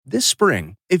This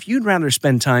spring, if you'd rather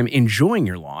spend time enjoying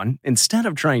your lawn instead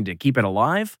of trying to keep it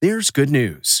alive, there's good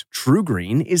news.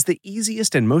 TruGreen is the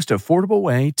easiest and most affordable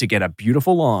way to get a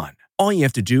beautiful lawn. All you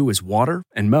have to do is water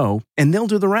and mow, and they'll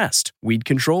do the rest. Weed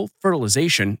control,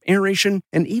 fertilization, aeration,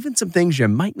 and even some things you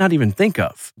might not even think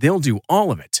of. They'll do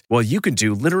all of it, while you can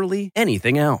do literally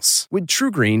anything else. With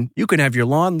TruGreen, you can have your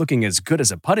lawn looking as good as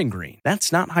a putting green.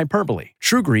 That's not hyperbole.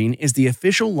 TruGreen is the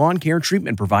official lawn care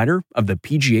treatment provider of the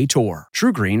PGA Tour.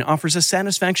 TruGreen offers a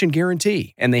satisfaction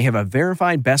guarantee, and they have a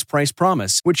verified best price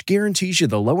promise, which guarantees you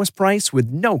the lowest price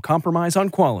with no compromise on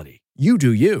quality. You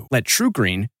do you. Let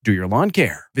TruGreen do your lawn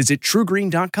care. Visit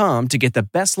TruGreen.com to get the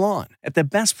best lawn at the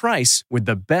best price with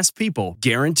the best people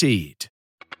guaranteed.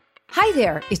 Hi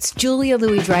there, it's Julia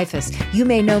Louis-Dreyfus. You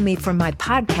may know me from my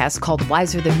podcast called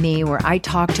Wiser Than Me, where I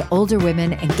talk to older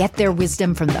women and get their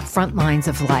wisdom from the front lines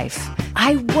of life.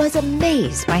 I was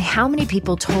amazed by how many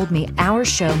people told me our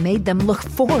show made them look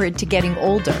forward to getting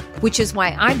older, which is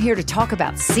why I'm here to talk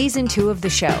about season 2 of the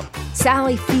show.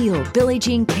 Sally Field, Billie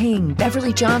Jean King,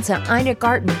 Beverly Johnson, Ina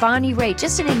Garten, Bonnie Raitt,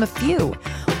 just to name a few.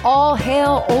 All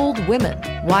hail old women.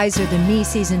 Wiser Than Me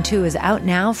season 2 is out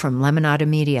now from Lemonada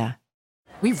Media.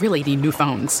 We really need new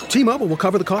phones. T-Mobile will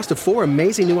cover the cost of 4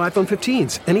 amazing new iPhone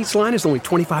 15s, and each line is only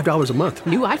 $25 a month.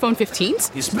 New iPhone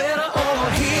 15s? It's better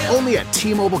over here. Only at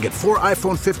T-Mobile, get 4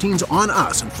 iPhone 15s on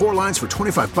us and 4 lines for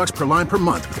 $25 per line per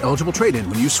month with eligible trade-in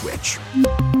when you switch.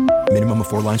 Minimum of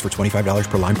 4 lines for $25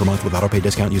 per line per month with autopay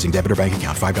discount using debit or bank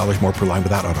account. $5 more per line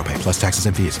without autopay, plus taxes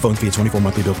and fees. Phone fee at 24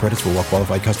 monthly bill credits for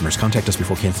well-qualified customers. Contact us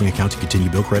before canceling account to continue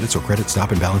bill credits or credit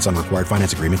stop and balance on required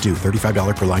finance agreement due.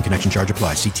 $35 per line connection charge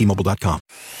applies. See T-Mobile.com.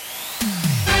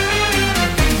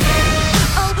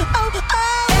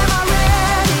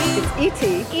 It's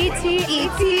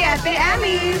E.T. at the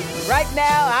Emmys. Right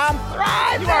now, I'm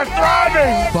thriving. You are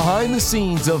thriving. Behind the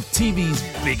scenes of TV's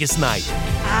biggest night.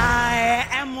 I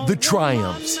am the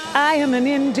triumphs. I am an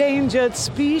endangered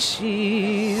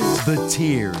species. The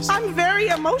tears. I'm very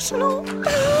emotional.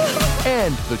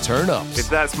 And the turn-ups. If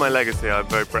that's my legacy, I'm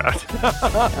very proud.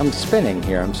 I'm spinning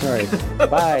here. I'm sorry.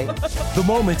 Bye. The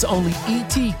moments only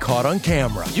E.T. caught on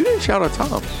camera. You didn't shout out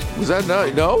Tom. Was that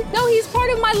no? No, he's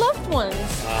part of my loved ones.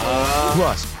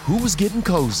 Plus, who was getting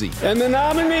cozy? And the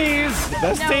nominees.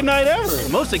 Best date night ever.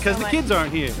 Mostly because the kids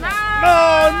aren't here. No!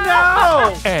 Oh,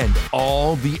 no! And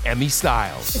all the Emmy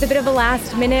styles. It's a bit of a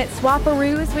last-minute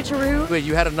swap-a-roo, switcheroo. Wait,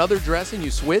 you had another dress and you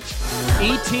switched?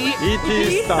 E.T.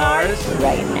 stars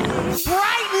right now.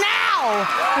 Right now!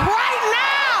 Right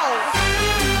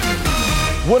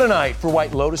now! What a night for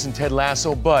White Lotus and Ted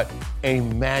Lasso, but a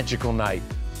magical night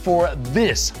for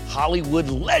this Hollywood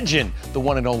legend, the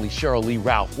one and only Sheryl Lee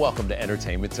Ralph. Welcome to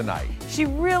Entertainment Tonight. She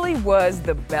really was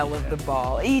the belle of the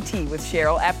ball. E.T. with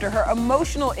Sheryl after her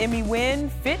emotional Emmy win,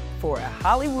 fit for a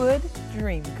Hollywood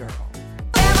dream girl.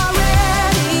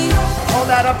 Hold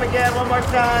that up again one more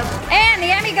time. And the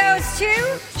Emmy goes to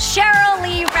Sheryl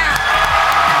Lee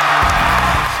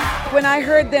Ralph. When I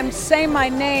heard them say my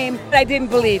name, I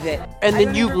didn't believe it. And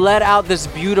then you let out this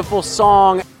beautiful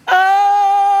song.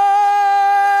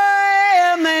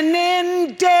 An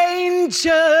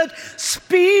endangered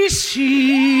species,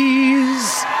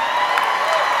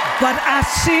 but I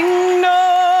sing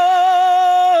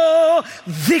no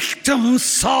victim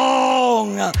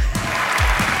song.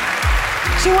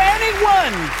 To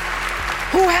anyone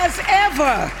who has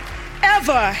ever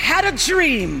had a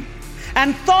dream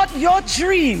and thought your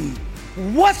dream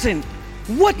wouldn't,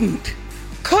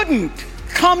 couldn't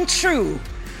come true,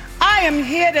 I am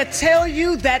here to tell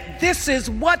you that this is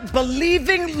what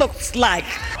believing looks like.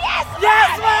 Yes,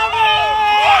 Mommy!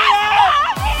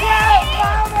 Yes,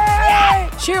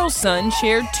 Mommy! Sheryl's son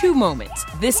shared 2 moments.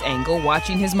 This angle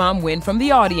watching his mom win from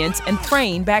the audience and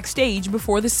Thrain backstage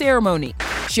before the ceremony.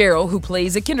 Sheryl, who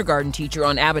plays a kindergarten teacher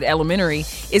on Abbott Elementary,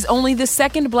 is only the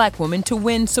 2nd Black woman to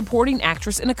win Supporting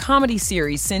Actress in a Comedy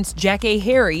Series since Jackée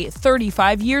Harry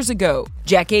 35 years ago.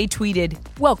 Jackée tweeted,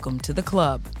 "Welcome to the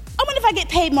club." I wonder if I get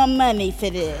paid more money for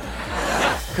this.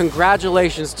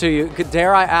 Congratulations to you.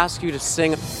 Dare I ask you to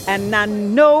sing? And I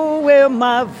know where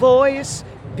my voice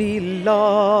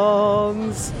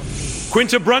belongs.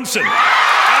 Quinta Brunson,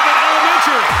 Abbott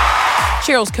Elementary.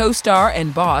 Sheryl's co-star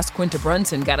and boss, Quinta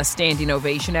Brunson, got a standing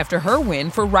ovation after her win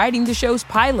for writing the show's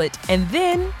pilot. And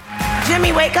then...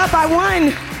 Jimmy, wake up, I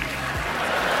won!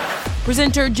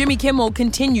 Presenter Jimmy Kimmel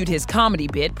continued his comedy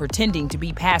bit, pretending to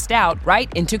be passed out, right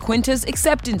into Quinta's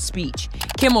acceptance speech.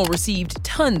 Kimmel received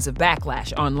tons of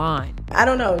backlash online. I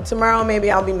don't know. Tomorrow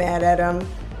maybe I'll be mad at him.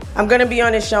 I'm going to be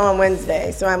on his show on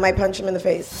Wednesday, so I might punch him in the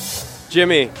face.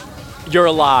 Jimmy, you're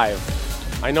alive.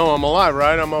 I know I'm alive,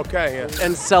 right? I'm okay. Yeah.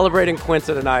 And celebrating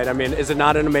Quinta tonight. I mean, is it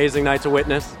not an amazing night to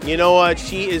witness? You know what?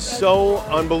 She is so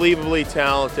unbelievably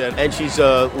talented, and she's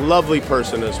a lovely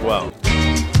person as well.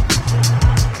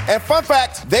 And fun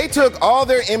fact, they took all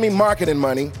their Emmy marketing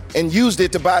money and used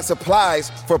it to buy supplies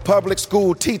for public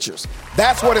school teachers.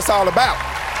 That's what it's all about.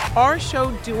 Our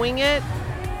show doing it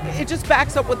just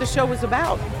backs up what the show was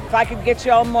about. If I could get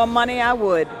y'all more money, I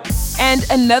would. And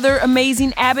another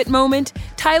amazing Abbott moment,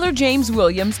 Tyler James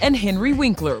Williams and Henry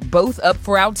Winkler, both up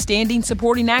for Outstanding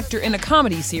Supporting Actor in a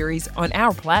Comedy Series on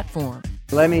our platform.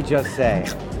 Let me just say,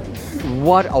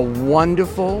 what a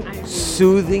wonderful,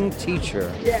 soothing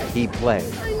teacher he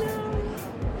played.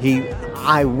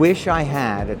 I wish I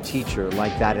had a teacher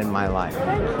like that in my life.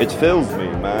 It fills me,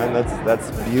 man.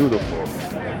 That's beautiful.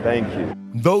 Thank you.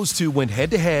 Those two went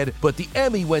head-to-head, but the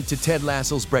Emmy went to Ted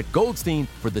Lasso's Brett Goldstein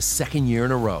for the second year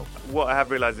in a row. What I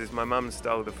have realised is my mum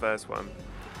stole the first one.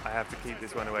 I have to keep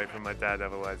this one away from my dad,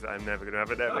 otherwise I'm never going to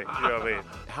have an Emmy. You know what I mean?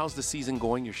 How's the season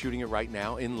going? You're shooting it right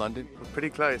now in London? We're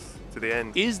pretty close to the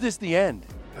end. Is this the end?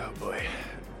 Oh boy,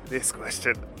 this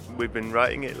question. We've been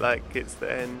writing it like it's the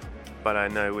end, but I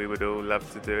know we would all love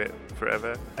to do it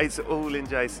forever. It's all in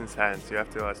Jason's hands. You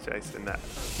have to ask Jason that.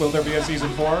 Will there be a season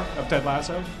 4 of Ted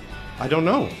Lasso? I don't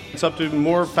know. It's up to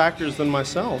more factors than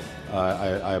myself.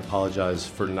 I apologize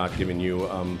for not giving you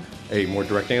a more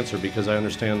direct answer because I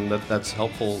understand that that's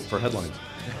helpful for headlines.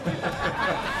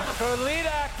 For lead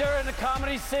actor in a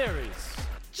comedy series,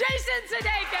 Jason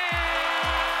Sudeikis!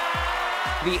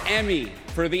 the Emmy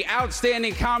for the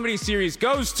Outstanding Comedy Series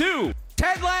goes to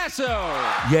Ted Lasso.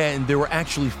 Yeah, and there were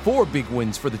actually 4 big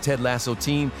wins for the Ted Lasso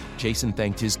team. Jason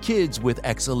thanked his kids with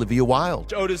ex-Olivia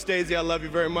Wilde. Otis, Daisy, I love you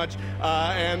very much.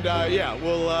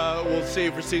 We'll see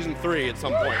you for season 3 at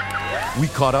some point. We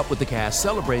caught up with the cast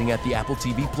celebrating at the Apple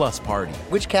TV Plus party.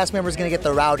 Which cast member is going to get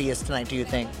the rowdiest tonight, do you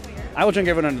think? I will drink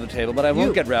everyone under the table, but I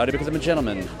won't get rowdy because I'm a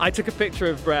gentleman. I took a picture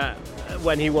of Brett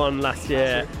when he won last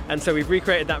year, and so we've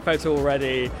recreated that photo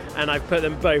already, and I've put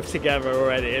them both together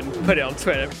already and put it on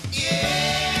Twitter.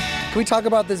 Can we talk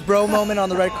about this bro moment on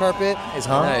the red carpet?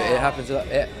 No, it happens.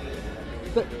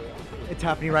 It's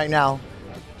happening right now.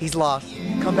 He's lost.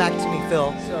 Come back to me,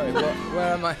 Phil. Sorry,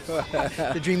 where am I?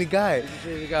 The dreamy guy. The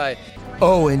dreamy guy.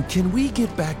 Oh, and can we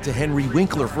get back to Henry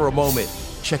Winkler for a moment?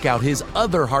 Check out his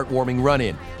other heartwarming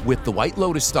run-in with the White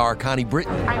Lotus star Connie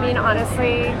Britton. I mean,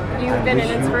 honestly, you've been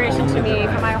an inspiration to me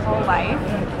for my whole life,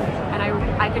 and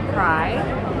I could cry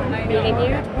meeting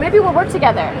you. Maybe we'll work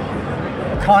together.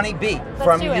 Connie B,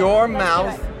 from your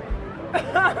mouth.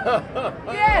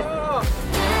 Yes!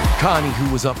 Connie, who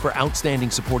was up for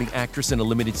Outstanding Supporting Actress in a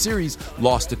Limited Series,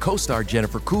 lost to co-star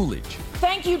Jennifer Coolidge.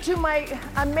 Thank you to my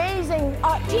amazing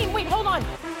team. Wait, hold on.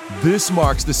 This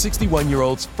marks the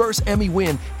 61-year-old's first Emmy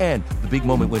win, and the big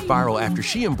moment went viral after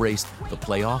she embraced the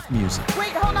playoff music.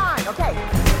 Wait, hold on. Okay.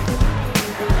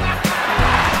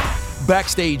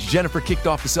 Backstage, Jennifer kicked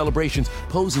off the celebrations,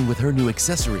 posing with her new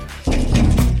accessory.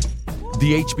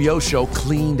 The HBO show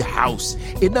cleaned house.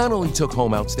 It not only took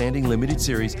home Outstanding Limited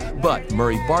Series, but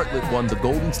Murray Bartlett won the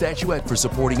Golden Statuette for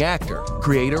Supporting Actor.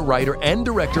 Creator, writer, and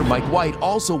director Mike White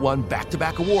also won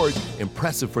back-to-back awards.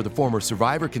 Impressive for the former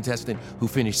Survivor contestant who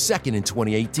finished second in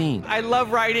 2018. I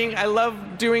love writing. I love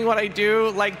doing what I do.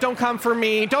 Like, don't come for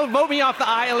me. Don't vote me off the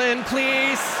island,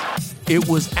 please. It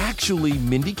was actually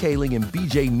Mindy Kaling and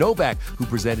BJ Novak who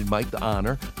presented Mike the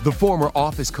honor. The former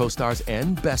Office co-stars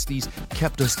and besties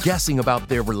kept us guessing about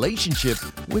their relationship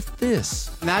with this.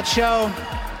 That show,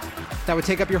 that would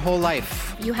take up your whole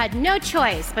life. You had no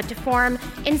choice but to form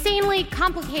insanely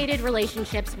complicated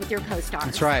relationships with your co-stars.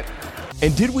 That's right.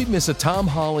 And did we miss a Tom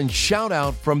Holland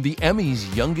shout-out from the Emmy's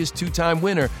youngest 2-time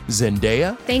winner,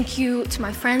 Zendaya? Thank you to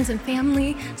my friends and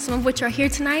family, some of which are here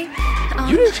tonight.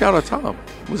 You didn't shout out Tom.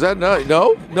 Was that no?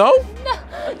 No,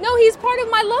 he's part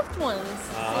of my loved ones.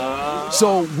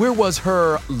 So where was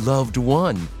her loved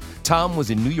one? Tom was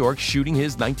in New York shooting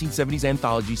his 1970s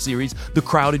anthology series, The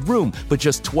Crowded Room, but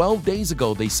just 12 days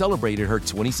ago, they celebrated her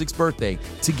 26th birthday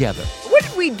together. What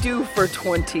did we do for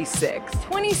 26?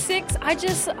 26, I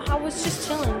was just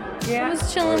chilling. Yeah. I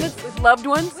was chilling with loved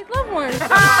ones? With loved ones.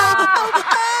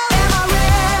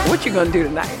 What you gonna do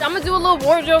tonight? I'm gonna do a little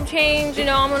wardrobe change,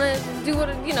 I'm gonna do a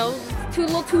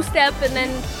little two-step and then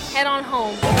head on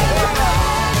home.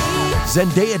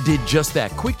 Zendaya did just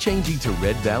that, quick changing to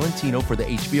Red Valentino for the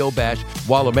HBO bash,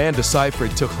 while Amanda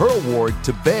Seyfried took her award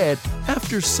to bed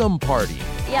after some party.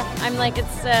 Yeah, I'm like, it's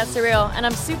surreal, and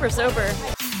I'm super sober.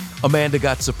 Amanda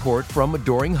got support from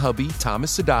adoring hubby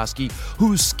Thomas Sadowski,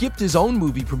 who skipped his own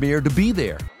movie premiere to be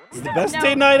there. It's the best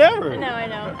date night ever. I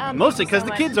know. Mostly because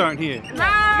the kids aren't here. No!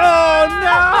 Oh,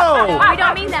 no! We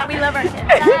don't mean that. We love our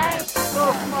kids.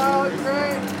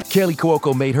 Kaylee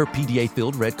Cuoco made her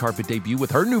PDA-filled red carpet debut with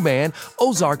her new man,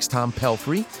 Ozark's Tom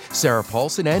Pelphrey. Sarah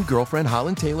Paulson and girlfriend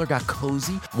Holland Taylor got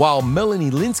cozy, while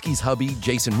Melanie Linsky's hubby,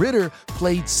 Jason Ritter,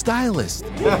 played stylist.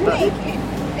 Don't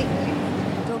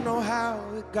know how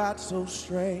it got so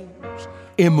strange.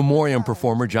 In memoriam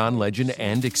performer John Legend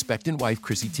and expectant wife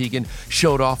Chrissy Teigen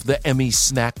showed off the Emmy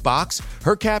snack box.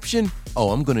 Her caption,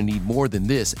 "Oh, I'm gonna need more than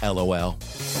this, LOL."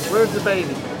 Where's the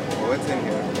baby? Oh, it's in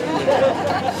here.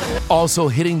 Also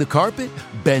hitting the carpet,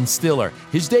 Ben Stiller.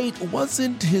 His date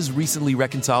wasn't his recently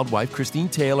reconciled wife, Christine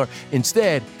Taylor.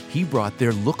 Instead, he brought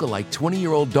their look-alike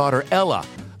 20-year-old daughter, Ella.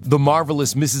 The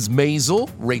marvelous Mrs. Maisel,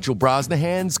 Rachel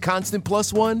Brosnahan's constant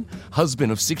plus one,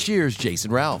 husband of 6 years,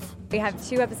 Jason Ralph. We have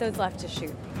 2 episodes left to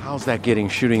shoot. How's that getting,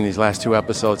 shooting these last 2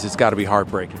 episodes? It's got to be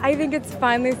heartbreaking. I think it's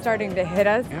finally starting to hit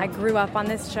us. I grew up on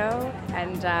this show,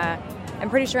 and I'm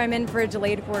pretty sure I'm in for a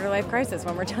delayed quarter-life crisis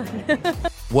when we're done.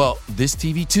 Well, this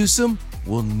TV twosome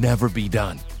will never be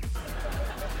done.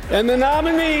 And the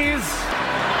nominees.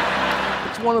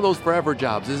 It's one of those forever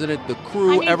jobs, isn't it? The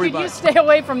crew, everybody. Could you stay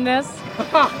away from this?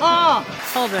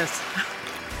 Hold this.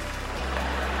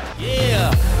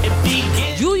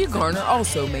 Julia Garner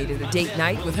also made it a date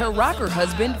night with her rocker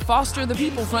husband, Foster the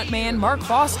People frontman Mark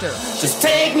Foster. Just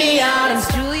take me out.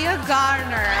 It's Julia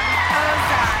Garner.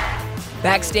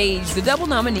 Backstage, the double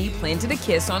nominee planted a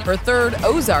kiss on her 3rd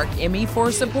Ozark Emmy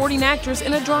for supporting actress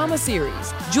in a drama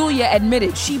series. Julia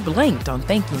admitted she blanked on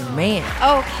thanking the man.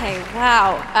 Okay,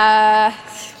 wow.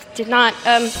 Did not,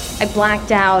 I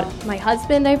blacked out. My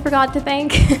husband I forgot to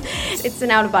thank. It's an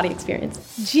out-of-body experience.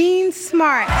 Jean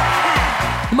Smart.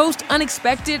 The most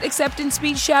unexpected acceptance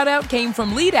speech shout-out came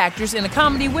from lead actress in a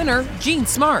comedy winner, Jean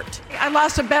Smart. I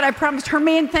lost a bet. I promised her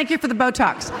man. Thank you for the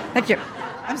Botox. Thank you.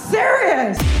 I'm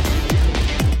serious.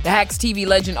 The Hacks TV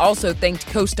legend also thanked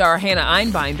co-star Hannah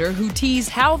Einbinder, who teased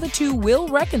how the two will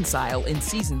reconcile in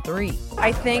season 3.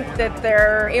 I think that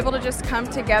they're able to just come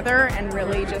together and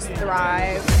really just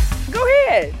thrive. Go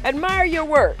ahead, admire your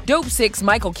work. Dope 6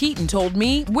 Michael Keaton told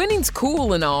me, winning's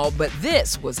cool and all, but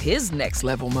this was his next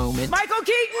level moment. Michael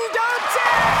Keaton, Dope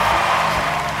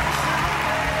 6!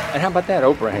 And how about that?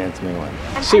 Oprah hands me one.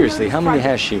 Seriously, how many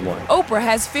has she won? Oprah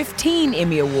has 15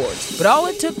 Emmy Awards, but all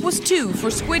it took was 2 for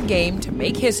Squid Game to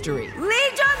make history.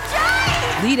 Lee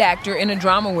Jung-jae! Lead actor in a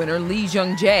drama winner Lee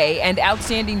Jung-jae and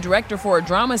outstanding director for a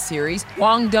drama series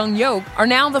Hwang Dong-yeok are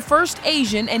now the first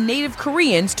Asian and Native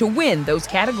Koreans to win those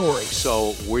categories.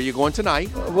 So, where are you going tonight?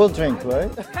 We'll drink,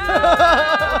 right?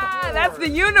 That's the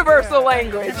universal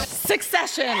language.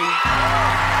 Succession.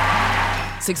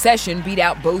 Succession beat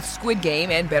out both Squid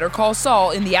Game and Better Call Saul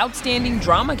in the outstanding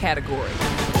drama category.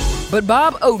 But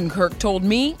Bob Odenkirk told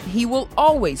me he will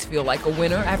always feel like a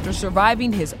winner after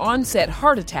surviving his onset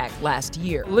heart attack last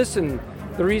year. Listen,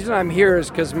 the reason I'm here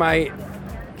is because my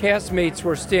castmates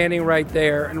were standing right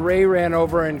there, and Ray ran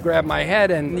over and grabbed my head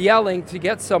and yelling to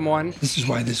get someone. This is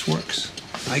why this works.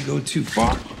 I go too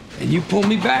far, and you pull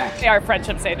me back. Our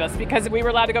friendship saved us because we were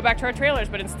allowed to go back to our trailers,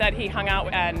 but instead he hung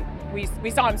out and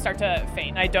we saw him start to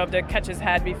faint. I dove to catch his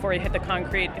head before he hit the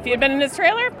concrete. If he had been in his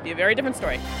trailer, it'd be a very different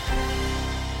story.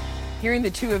 Hearing the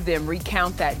two of them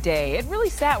recount that day, it really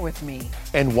sat with me.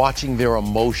 And watching their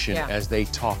emotion as they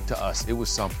talked to us, it was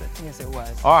something. Yes, it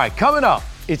was. All right, coming up,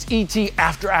 it's E.T.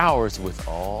 After Hours with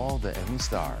all the Emmy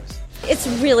stars. It's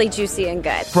really juicy and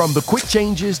good. From the quick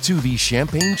changes to the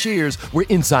champagne cheers, we're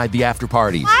inside the after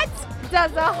parties. What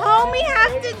does a homie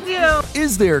have to do?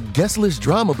 Is there guest list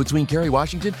drama between Kerry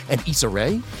Washington and Issa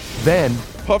Rae? Then,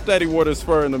 Puff Daddy wore this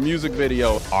fur in the music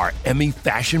video. Our Emmy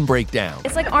fashion breakdown.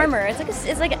 It's like armor.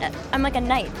 I'm like a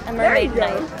knight, a mermaid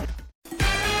knight.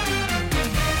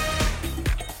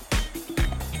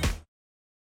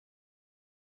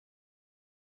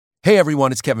 Hey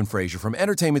everyone, it's Kevin Frazier from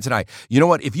Entertainment Tonight. You know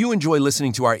what? If you enjoy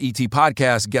listening to our ET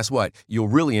podcast, guess what? You'll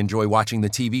really enjoy watching the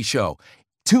TV show.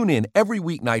 Tune in every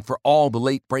weeknight for all the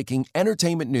late-breaking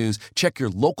entertainment news. Check your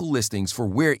local listings for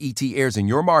where ET airs in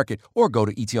your market or go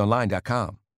to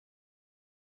etonline.com.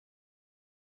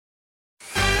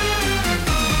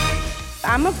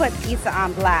 I'm gonna put Issa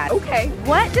on blast. Okay.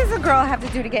 What does a girl have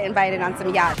to do to get invited on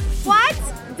some yachts? What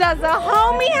does a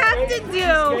homie have to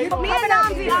do? Me and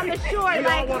Namdi on the shore,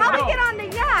 like, how do we get on the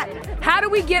yacht? How do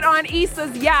we get on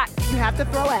Issa's yacht? You have to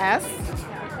throw ass.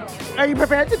 Are you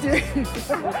prepared to do it?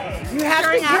 You have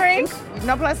to drink.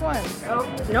 No plus ones.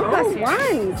 No plus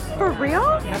ones. For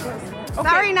real?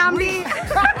 Sorry, Namdi.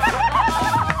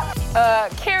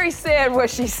 Carrie said what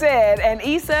she said, and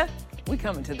Issa, we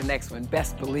coming to the next one,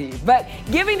 best believe. But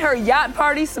giving her yacht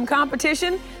parties some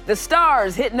competition, the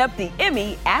stars hitting up the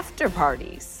Emmy after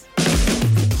parties.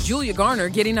 Julia Garner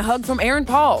getting a hug from Aaron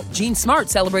Paul, Jean Smart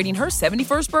celebrating her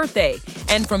 71st birthday,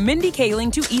 and from Mindy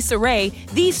Kaling to Issa Rae,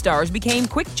 these stars became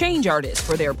quick change artists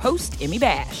for their post-Emmy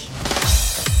bash.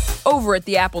 Over at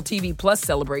the Apple TV Plus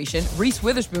celebration, Reese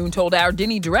Witherspoon told our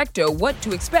Denny Directo what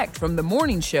to expect from the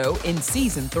morning show in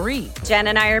season 3. Jen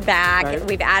and I are back. Right.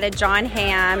 We've added John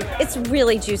Hamm. It's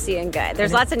really juicy and good.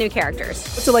 There's lots of new characters.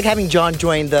 What's it like having John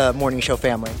join the morning show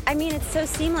family? I mean, it's so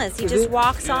seamless. He just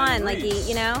walks on like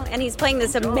and he's playing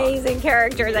this amazing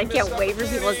character that I can't wait for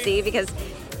people to see because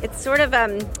it's sort of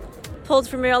pulled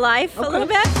from real life a little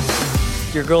bit.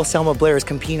 Your girl Selma Blair is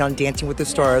competing on Dancing with the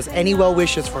Stars. Any well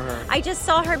wishes for her? I just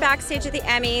saw her backstage at the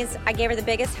Emmys. I gave her the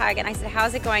biggest hug and I said,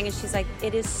 how's it going? And she's like,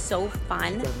 it is so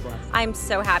fun. I'm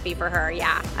so happy for her.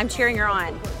 Yeah, I'm cheering her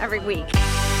on every week.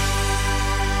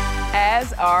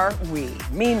 As are we.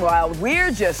 Meanwhile,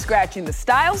 we're just scratching the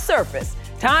style surface.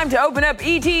 Time to open up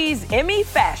ET's Emmy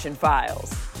Fashion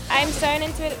Files. I'm sewn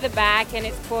into it at the back and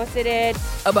it's corseted.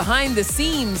 A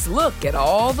behind-the-scenes look at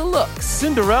all the looks.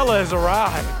 Cinderella has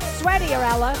arrived.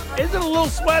 Sweaty-erella. Isn't it a little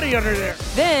sweaty under there?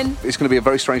 Then, it's going to be a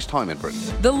very strange time in Britain.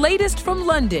 The latest from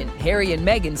London. Harry and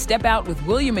Meghan step out with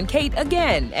William and Kate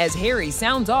again as Harry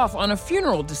sounds off on a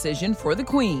funeral decision for the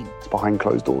Queen. It's behind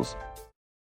closed doors.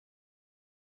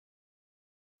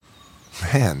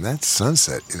 Man, that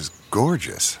sunset is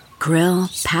gorgeous. Grill,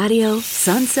 patio,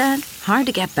 sunset. Hard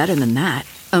to get better than that.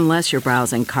 Unless you're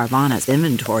browsing Carvana's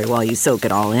inventory while you soak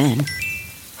it all in.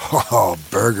 Oh,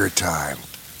 burger time.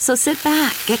 So sit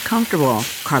back, get comfortable.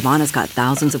 Carvana's got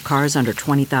thousands of cars under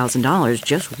 $20,000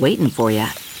 just waiting for you.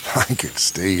 I could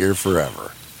stay here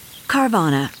forever.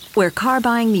 Carvana, where car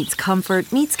buying meets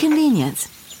comfort, meets convenience.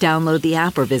 Download the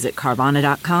app or visit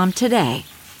Carvana.com today.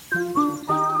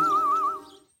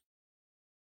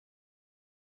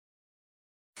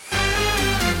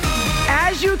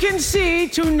 As you can see,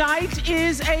 tonight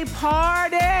is a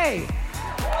party.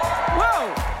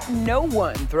 Whoa! No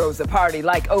one throws a party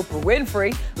like Oprah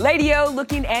Winfrey. Lady O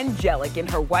looking angelic in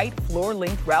her white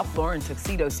floor-length Ralph Lauren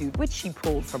tuxedo suit, which she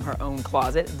pulled from her own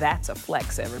closet. That's a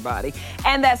flex, everybody.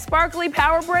 And that sparkly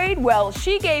power braid, well,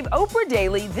 she gave Oprah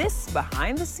Daily this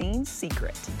behind-the-scenes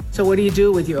secret. So what do you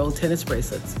do with your old tennis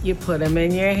bracelets? You put them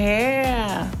in your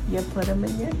hair. You put them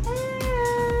in your hair.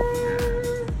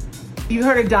 You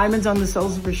heard of diamonds on the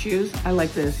soles of her shoes? I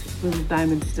like this, little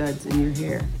diamond studs in your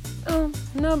hair. Oh,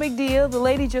 no big deal. The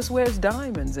lady just wears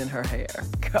diamonds in her hair.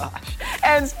 Gosh.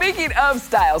 And speaking of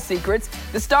style secrets,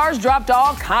 the stars dropped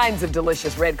all kinds of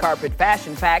delicious red carpet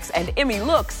fashion facts and Emmy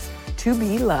looks to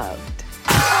be loved.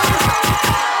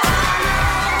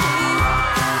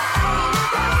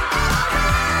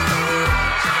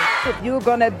 If you're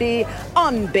gonna be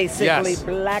unbasically Yes.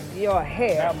 black, your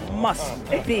hair must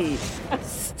be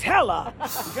stellar.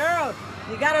 Girl,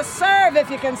 you gotta serve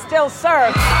if you can still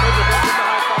serve.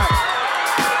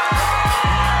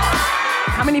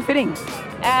 How many fittings?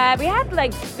 We had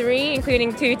like 3,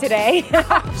 including 2 today.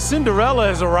 Cinderella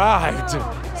has arrived.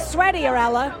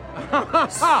 Sweaty-erella.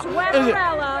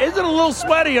 Sweaty-erella. Is it a little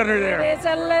sweaty under there? It's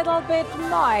a little bit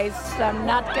moist, I'm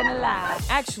not gonna lie.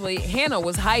 Actually, Hannah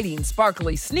was hiding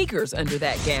sparkly sneakers under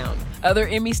that gown. Other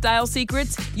Emmy style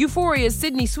secrets? Euphoria's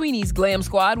Sydney Sweeney's glam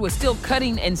squad was still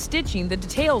cutting and stitching the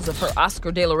details of her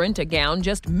Oscar de la Renta gown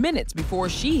just minutes before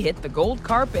she hit the gold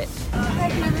carpet.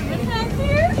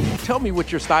 Tell me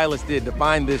what your stylist did to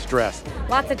find this dress.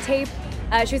 Lots of tape.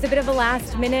 She was a bit of a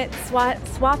last-minute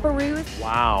swap-a-roo.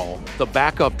 Wow, the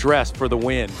backup dress for the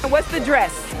win. What's the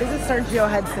dress? This is Sergio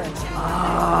Hudson.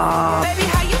 Baby,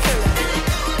 how you feeling?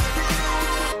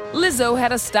 Lizzo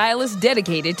had a stylist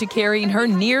dedicated to carrying her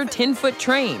near 10-foot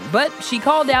train, but she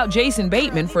called out Jason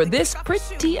Bateman for this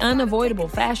pretty unavoidable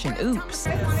fashion oops.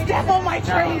 Step on my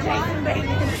train, Jason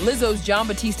Bateman. Lizzo's John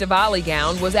Bautista Valli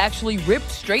gown was actually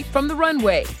ripped straight from the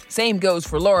runway. Same goes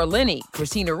for Laura Linney,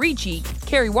 Christina Ricci,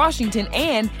 Kerry Washington,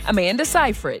 and Amanda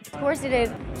Seyfried. Of course it is.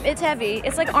 It's heavy.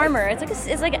 It's like armor.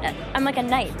 I'm like a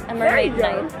knight. A mermaid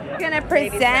knight. We're gonna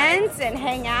present and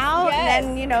hang out,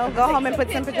 and then go home and put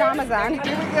some pajamas on.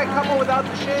 Can we get a couple without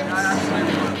the shades?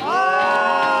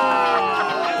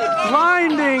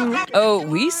 Blinding! Oh,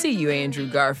 we see you, Andrew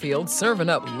Garfield, serving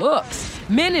up looks.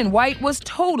 Men in White was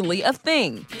totally a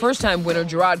thing. First-time winner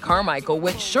Gerard Carmichael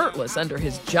went shirtless under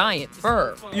his giant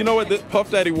fur. You know what?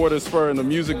 Puff Daddy wore this fur in the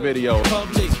music video.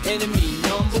 Public enemy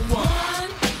 #1.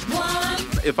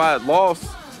 If I had lost,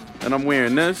 and I'm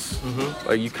wearing this,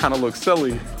 like you kind of look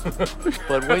silly.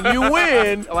 But when you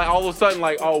win, like all of a sudden,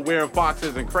 like, oh, wearing Fox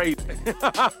isn't crazy.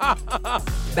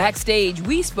 Backstage,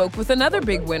 we spoke with another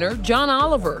big winner, John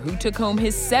Oliver, who took home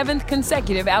his 7th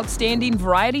consecutive Outstanding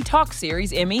Variety Talk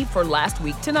Series Emmy for Last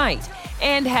Week Tonight,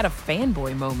 and had a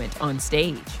fanboy moment on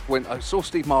stage. When I saw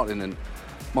Steve Martin and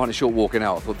Martin Short walking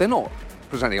out, I thought, they're not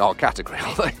presenting our category,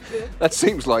 are they? That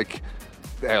seems like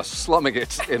they are slumming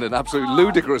it in an absolute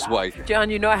ludicrous way. John,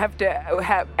 you know I have to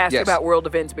ask you about world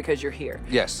events because you're here.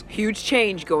 Yes. Huge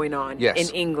change going on Yes.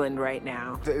 in England right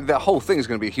now. The whole thing is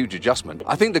going to be a huge adjustment.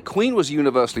 I think the Queen was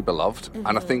universally beloved,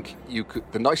 and I think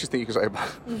the nicest thing you can say about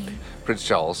Prince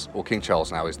Charles, or King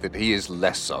Charles now, is that he is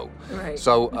less so. Right.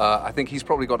 So I think he's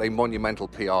probably got a monumental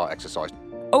PR exercise.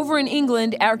 Over in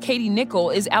England, our Katie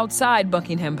Nichol is outside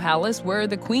Buckingham Palace, where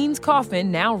the Queen's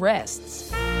coffin now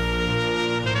rests.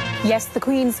 Yes, the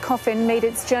Queen's coffin made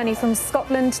its journey from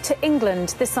Scotland to England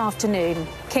this afternoon.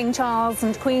 King Charles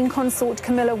and Queen Consort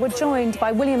Camilla were joined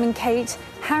by William and Kate,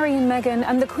 Harry and Meghan,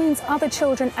 and the Queen's other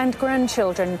children and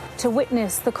grandchildren to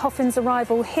witness the coffin's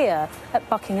arrival here at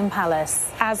Buckingham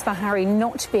Palace. As for Harry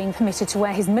not being permitted to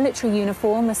wear his military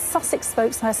uniform, a Sussex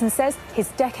spokesperson says his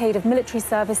decade of military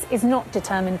service is not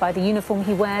determined by the uniform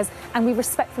he wears, and we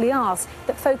respectfully ask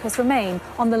that focus remain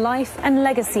on the life and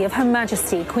legacy of Her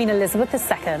Majesty Queen Elizabeth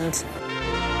II.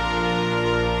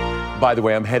 By the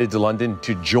way, I'm headed to London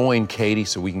to join Katie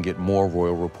so we can get more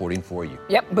royal reporting for you.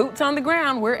 Yep, boots on the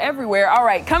ground. We're everywhere. All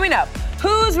right, coming up,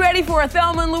 who's ready for a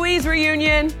Thelma and Louise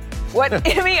reunion? What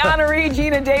Emmy honoree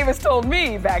Gina Davis told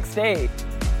me backstage.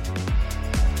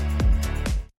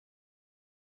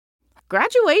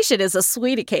 Graduation is a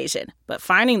sweet occasion, but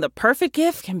finding the perfect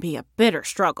gift can be a bitter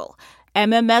struggle.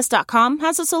 MMS.com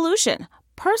has a solution.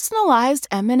 Personalized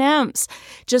M&Ms.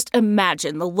 Just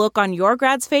imagine the look on your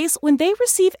grad's face when they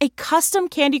receive a custom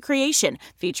candy creation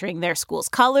featuring their school's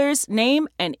colors, name,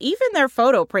 and even their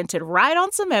photo printed right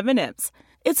on some M&Ms.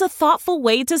 It's a thoughtful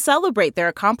way to celebrate their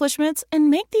accomplishments and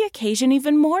make the occasion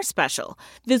even more special.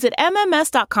 Visit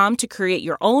MMS.com to create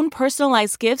your own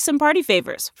personalized gifts and party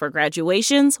favors for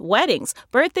graduations, weddings,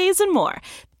 birthdays, and more.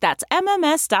 That's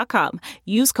MMS.com.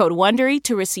 Use code WONDERY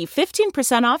to receive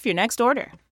 15% off your next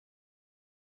order.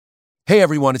 Hey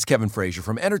everyone, it's Kevin Frazier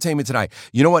from Entertainment Tonight.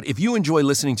 You know what? If you enjoy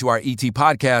listening to our ET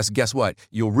podcast, guess what?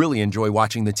 You'll really enjoy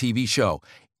watching the TV show.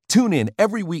 Tune in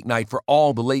every weeknight for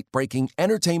all the late-breaking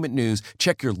entertainment news.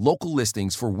 Check your local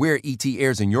listings for where ET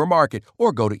airs in your market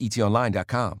or go to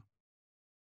etonline.com.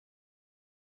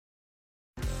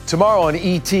 Tomorrow on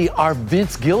ET, our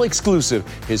Vince Gill exclusive,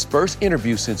 his first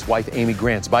interview since wife Amy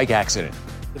Grant's bike accident.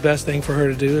 The best thing for her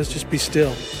to do is just be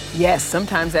still. Yes,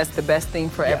 sometimes that's the best thing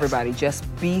for everybody. Just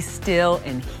be still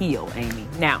and heal, Amy.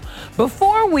 Now,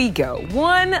 before we go,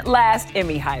 one last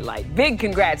Emmy highlight. Big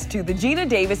congrats to the Gina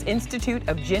Davis Institute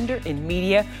of Gender in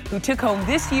Media, who took home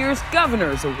this year's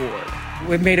Governor's Award.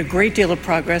 We've made a great deal of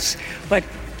progress, but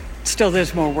still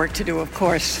there's more work to do, of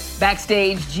course.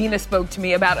 Backstage, Gina spoke to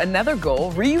me about another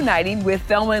goal, reuniting with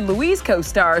Thelma and Louise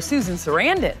co-star Susan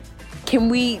Sarandon. Can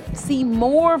we see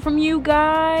more from you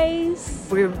guys?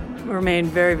 We remain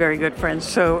very, very good friends.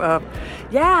 So,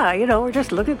 we're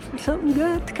just looking for something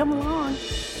good to come along.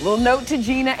 Little note to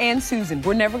Gina and Susan.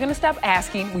 We're never going to stop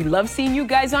asking. We love seeing you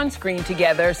guys on screen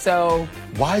together, so...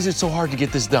 Why is it so hard to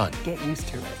get this done? Get used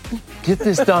to it. Get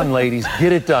this done, ladies.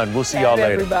 Get it done. We'll see y'all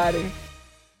later. Everybody.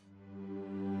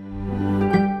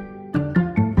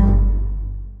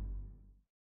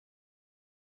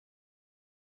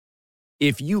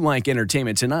 If you like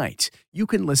Entertainment Tonight, you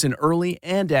can listen early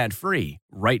and ad-free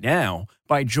right now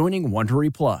by joining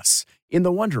Wondery Plus in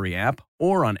the Wondery app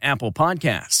or on Apple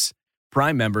Podcasts.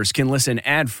 Prime members can listen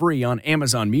ad-free on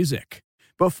Amazon Music.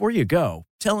 Before you go,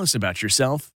 tell us about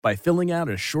yourself by filling out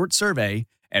a short survey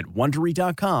at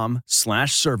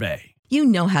Wondery.com/survey. You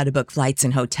know how to book flights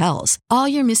and hotels. All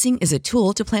you're missing is a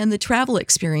tool to plan the travel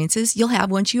experiences you'll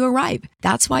have once you arrive.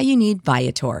 That's why you need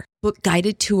Viator. Book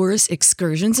guided tours,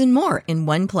 excursions, and more in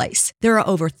one place. There are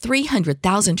over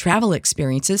 300,000 travel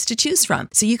experiences to choose from,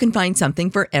 so you can find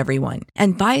something for everyone.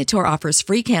 And Viator offers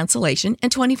free cancellation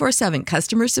and 24/7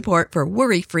 customer support for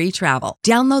worry-free travel.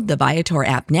 Download the Viator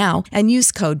app now and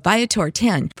use code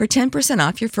Viator10 for 10%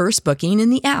 off your first booking in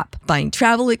the app. Find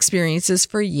travel experiences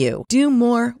for you. Do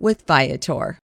more with Viator.